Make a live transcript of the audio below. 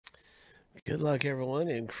Good luck, everyone,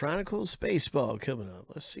 in Chronicles Baseball coming up.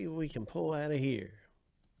 Let's see what we can pull out of here.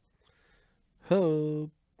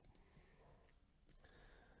 Hope.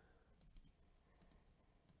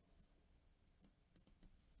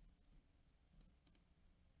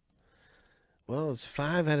 Well, it's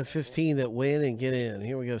 5 out of 15 that win and get in.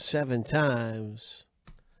 Here we go, 7 times.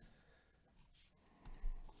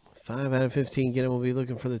 5 out of 15 get in. We'll be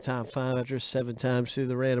looking for the top 5 after 7 times through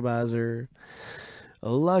the randomizer.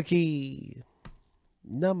 Lucky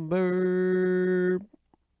number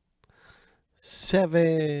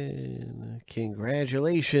 7.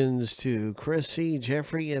 Congratulations to Chris C.,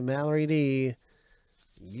 Jeffrey, and Mallory D.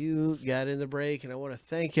 You got in the break, and I want to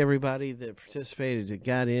thank everybody that participated, that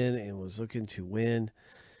got in and was looking to win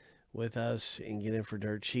with us and get in for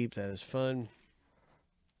dirt cheap. That is fun.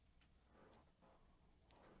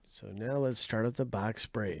 So now let's start up the box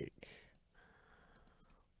break.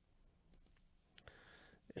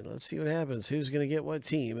 And let's see what happens. Who's going to get what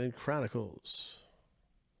team in Chronicles?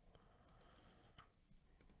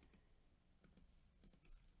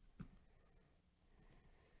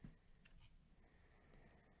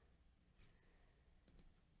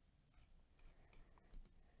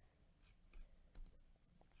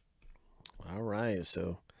 All right,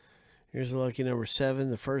 so here's the lucky number 7.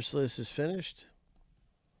 The first list is finished.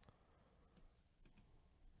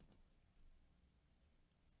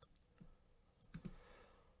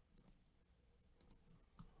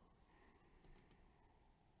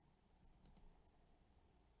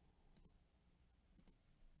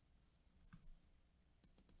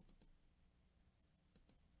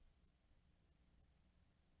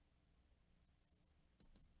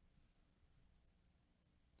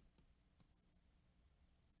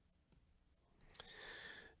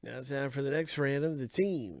 Now it's time for the next random, the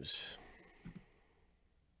teams.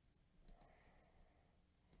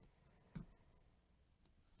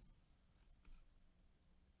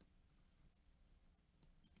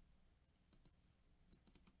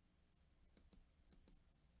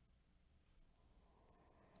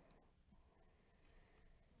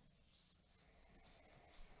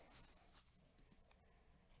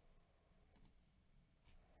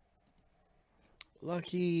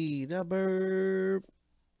 Lucky number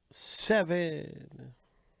 7.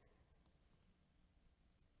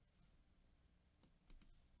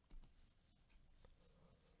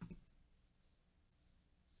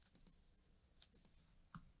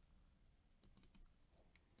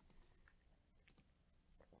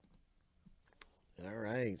 All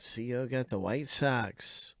right, CO got the White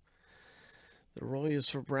Sox. The Royals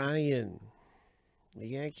for Brian. The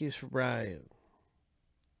Yankees for Brian.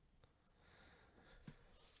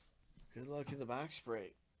 Good luck in the box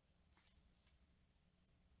break.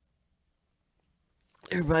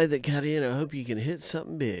 Everybody that got in, I hope you can hit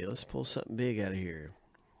something big. Let's pull something big out of here.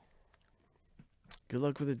 Good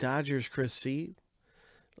luck with the Dodgers, Chris C.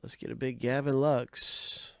 Let's get a big Gavin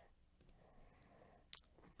Lux.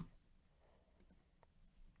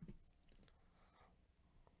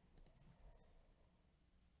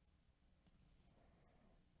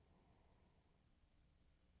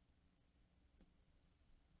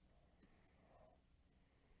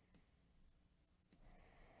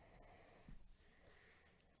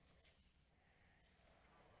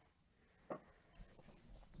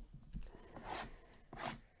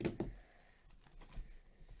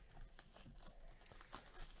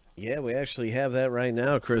 Yeah, we actually have that right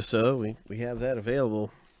now, Chris. So we have that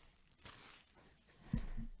available.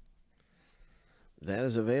 That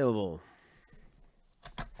is available.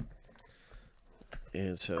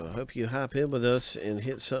 And so I hope you hop in with us and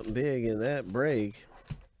hit something big in that break.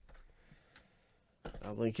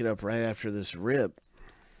 I'll link it up right after this rip.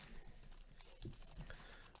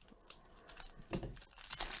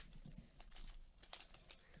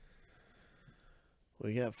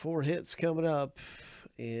 We got 4 hits coming up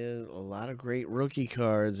and a lot of great rookie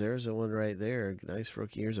cards. There's a one right there. Nice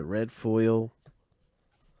rookie. Here's a red foil.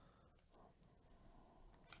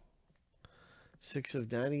 6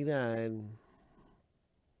 of 99.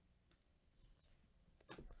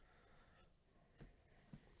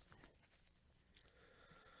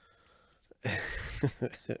 Here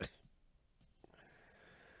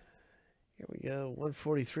we go.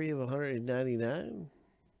 143 of 199.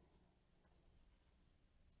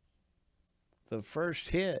 The first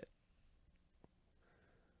hit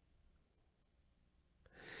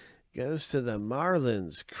goes to the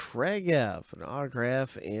Marlins. Craig F. An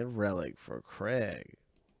autograph and relic for Craig.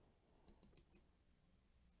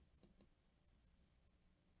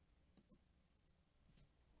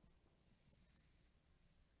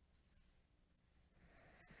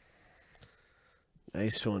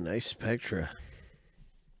 Nice one. Nice Spectra.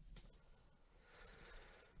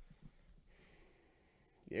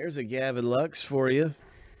 There's a Gavin Lux for you.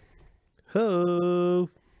 Ho!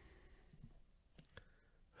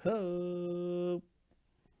 Ho!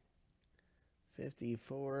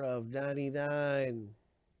 54 of 99.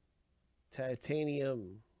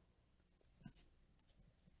 Titanium.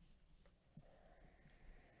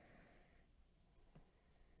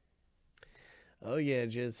 Oh, yeah,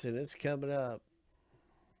 Jensen, it's coming up.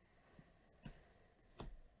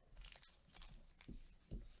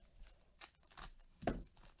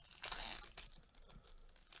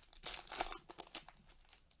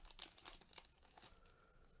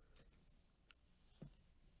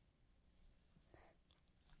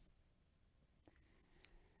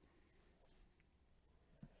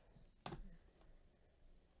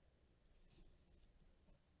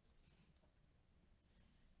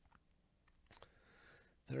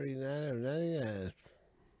 $39 of 99.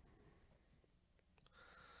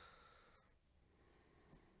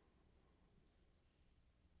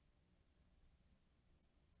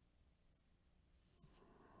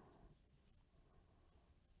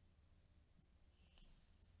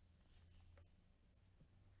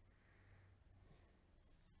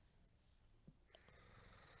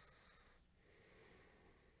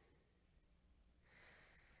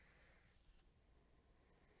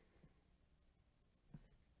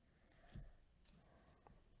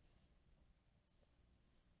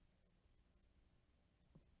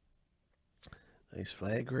 Nice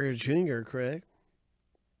Vlad Guerrero Jr., Craig.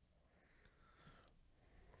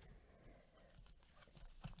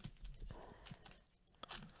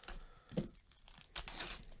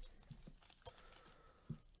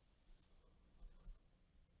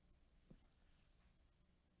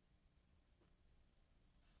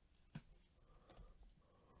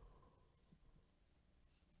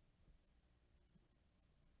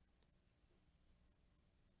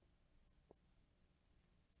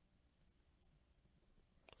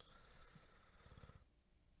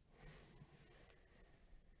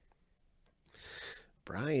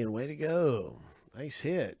 Brian, way to go. Nice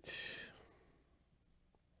hit.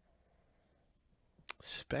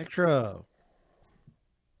 Spectra.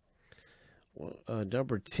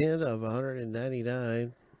 Number 10 of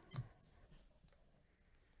 199.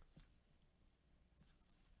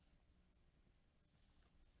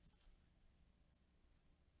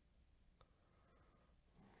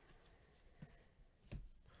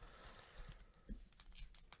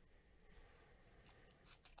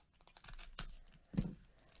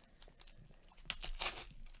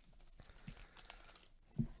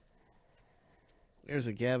 There's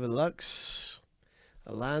a Gavin Lux.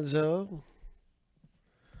 Alonzo.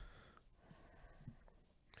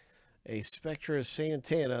 A Spectra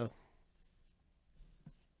Santana.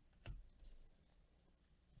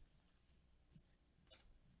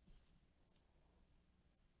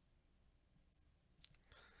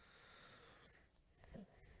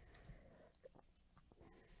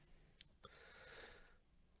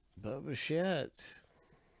 Bubba Shett.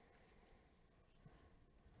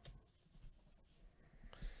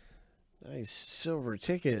 Nice silver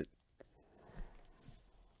ticket.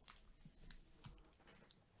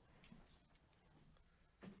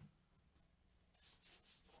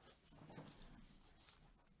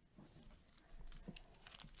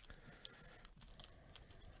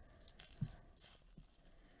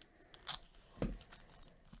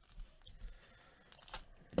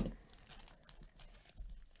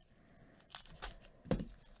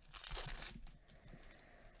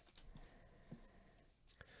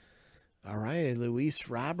 All right, Luis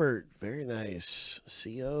Robert. Very nice.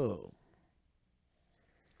 CO.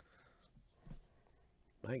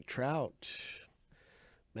 Mike Trout.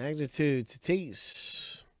 Magnitude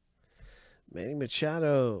Tatis. Manny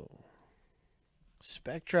Machado.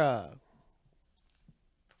 Spectra.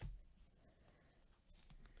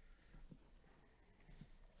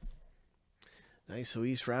 Nice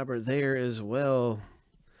Luis Robert there as well.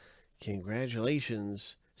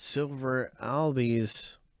 Congratulations. Silver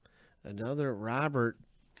Albies. Another Robert.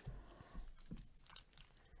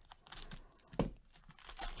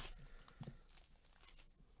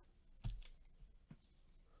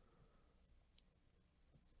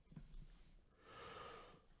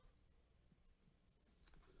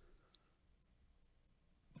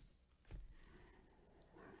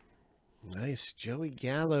 Nice Joey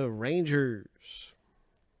Gallo Rangers.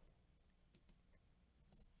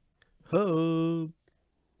 Ho.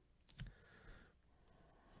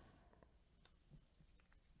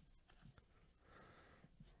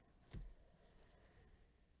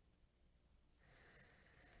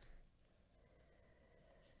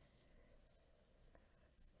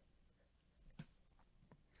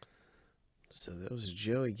 So that was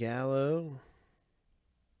Joey Gallo.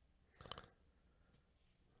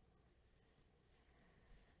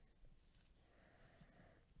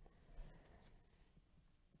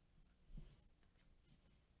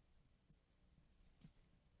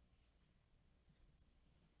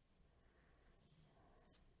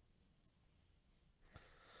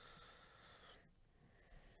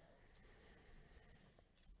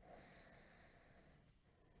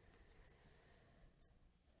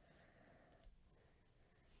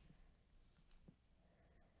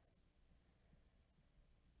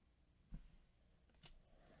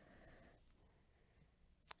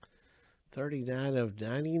 39 of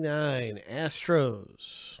 99.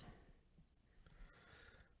 Astros.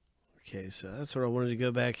 Okay, so that's what I wanted to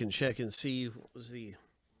go back and check and see what was the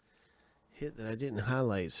hit that I didn't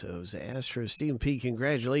highlight. So it was the Astros. Stephen P.,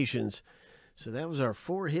 congratulations. So that was our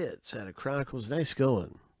 4 hits out of Chronicles. Nice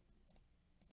going.